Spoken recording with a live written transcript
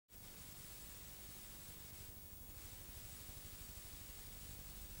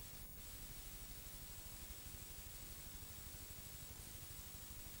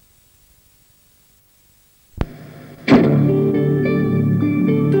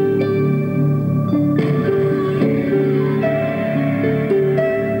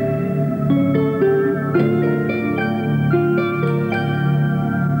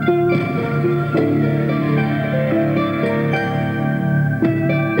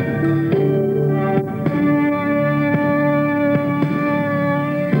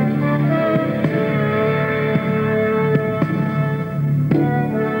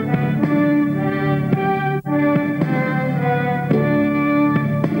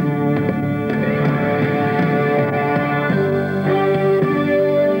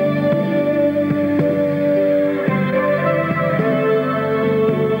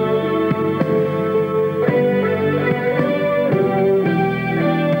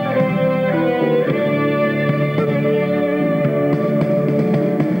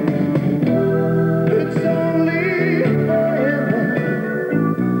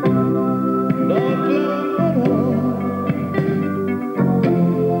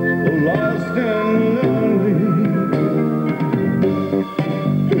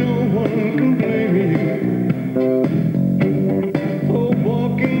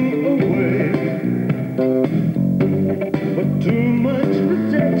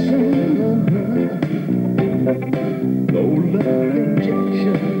No love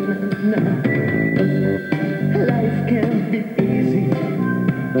injection now. Life can be easy.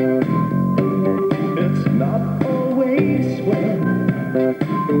 It's not always swell.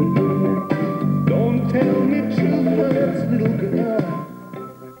 Don't tell me true hurts, little girl.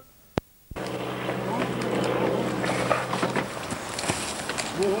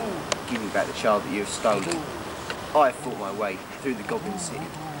 Give me back the child that you have stolen. I have fought my way through the Goblin City.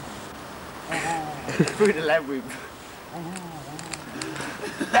 Through the Labyrinth.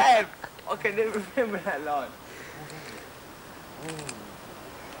 Damn! I can never remember that line.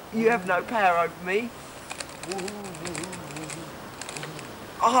 You have no power over me.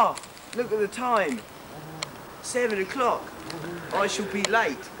 Ah, look at the time. 7 o'clock. I shall be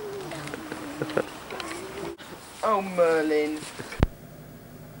late. Oh, Merlin.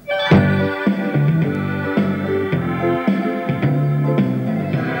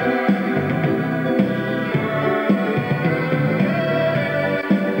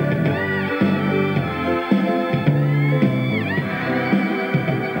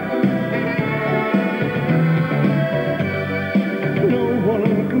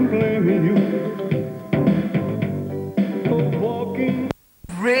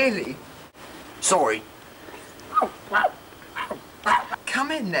 Really? Sorry.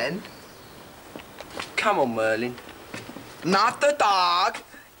 Come in then. Come on, Merlin. Not the dog.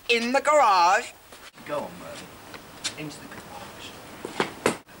 In the garage. Go on, Merlin. Into the garage.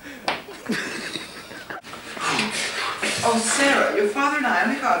 Oh, Sarah, your father and I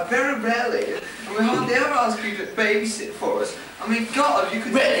only go out very rarely, and we hardly ever ask you to babysit for us. I mean, God, you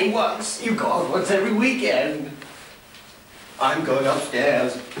could do it once. You go on once every weekend. I'm going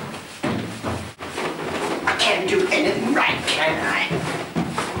upstairs. I can't do anything right, can I?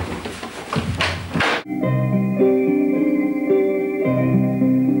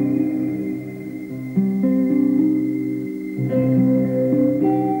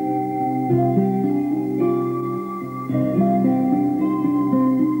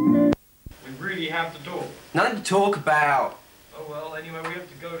 We really have to talk. Nothing to talk about. Oh well, anyway, we have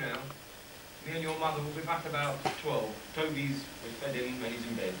to go now. Me and your mother will be back about 12. Toby's, we fed him and he's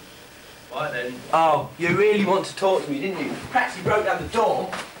in bed. Right then. Oh, you really want to talk to me, didn't you? Perhaps you broke down the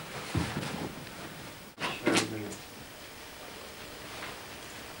door.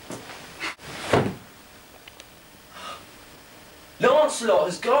 Lancelot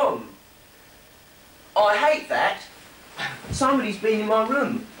has gone. I hate that. Somebody's been in my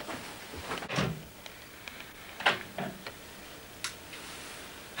room.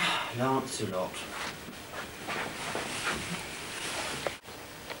 Lancelot.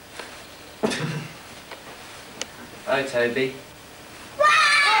 Hi, Toby.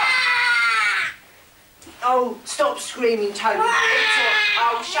 Oh, stop screaming, Toby.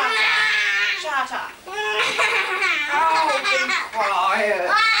 Oh, shut up. Shut up. Oh, be quiet.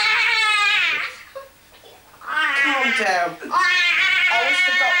 Calm down. Oh, it's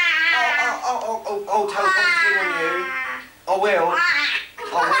the dog. Oh, Toby, I'll swing on you. I will.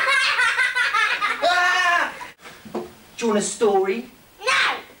 Ah! Do you want a story? No!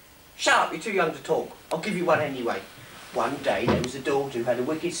 Shut up, you're too young to talk. I'll give you one anyway. One day there was a daughter who had a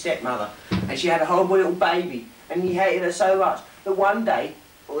wicked stepmother, and she had a horrible little baby, and he hated her so much that one day,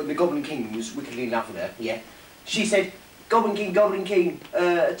 the Goblin King was wickedly in love with her, yeah, she said, Goblin King,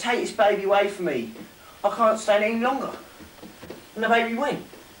 take this baby away from me. I can't stand it any longer. And the baby went.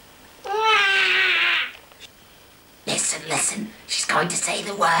 Listen, listen. She's going to say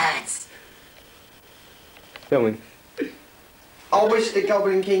the words. Filming. I wish the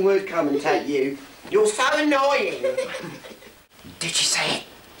Goblin King would come and take you. You're so annoying. Did she say it?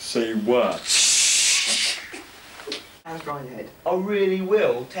 Say what? How's going ahead? I really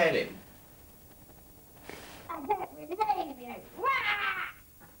will tell him. Oh, be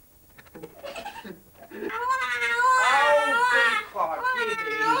quiet,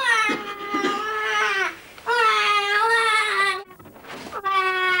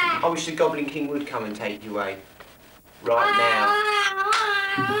 I wish the Goblin King would come and take you away. Right now.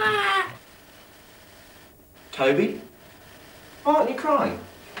 Toby? Why aren't you crying?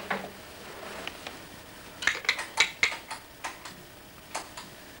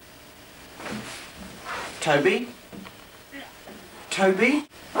 Toby? Toby?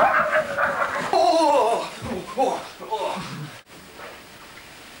 Oh! Oh! Oh!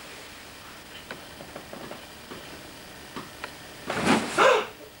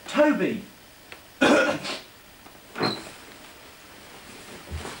 Toby!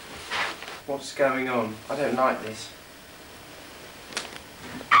 What's going on? I don't like this.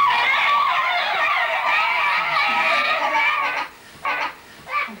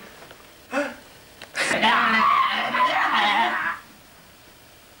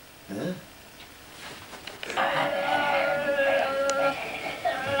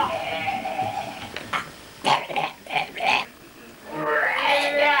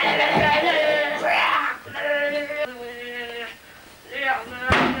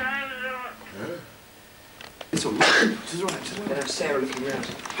 looking round.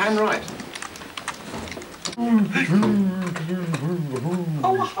 Hand right.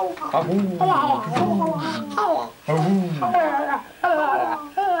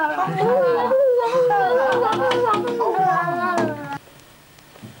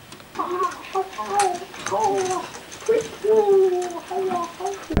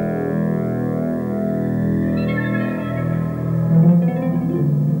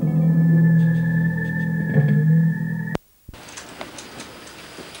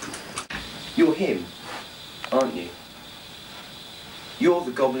 You're him, aren't you? You're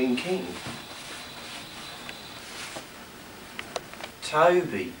the Goblin King.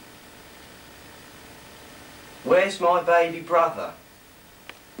 Toby. Where's my baby brother?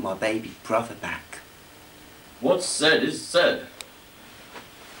 My baby brother back. What's said is said.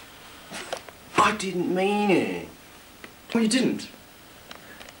 I didn't mean it. Well, you didn't.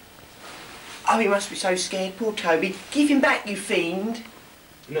 Oh, he must be so scared, poor Toby. Give him back, you fiend.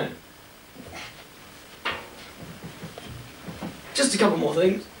 No. Just a couple more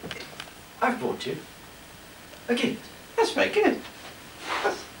things. I've brought you a gift. That's very good.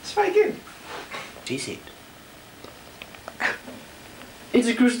 That's very good. What is it? It's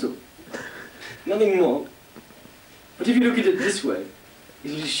a crystal. Nothing more. But if you look at it this way,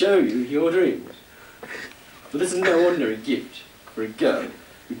 it'll show you your dreams. But this is no ordinary gift for a girl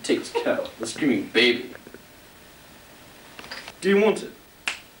who takes care of a screaming baby. Do you want it?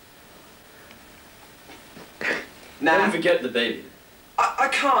 Nah. Don't forget the baby. I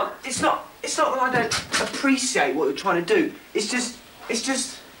can't. It's not that I don't appreciate what you're trying to do. It's just,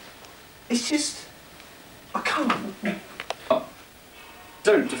 I can't. Oh.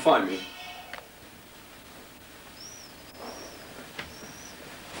 Don't defy me.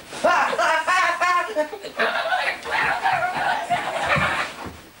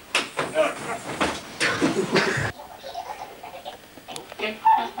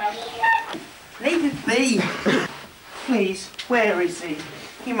 Leave it be. Please, where is he?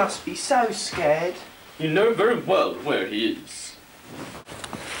 He must be so scared. You know very well where he is.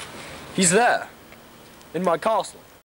 He's there, in my castle.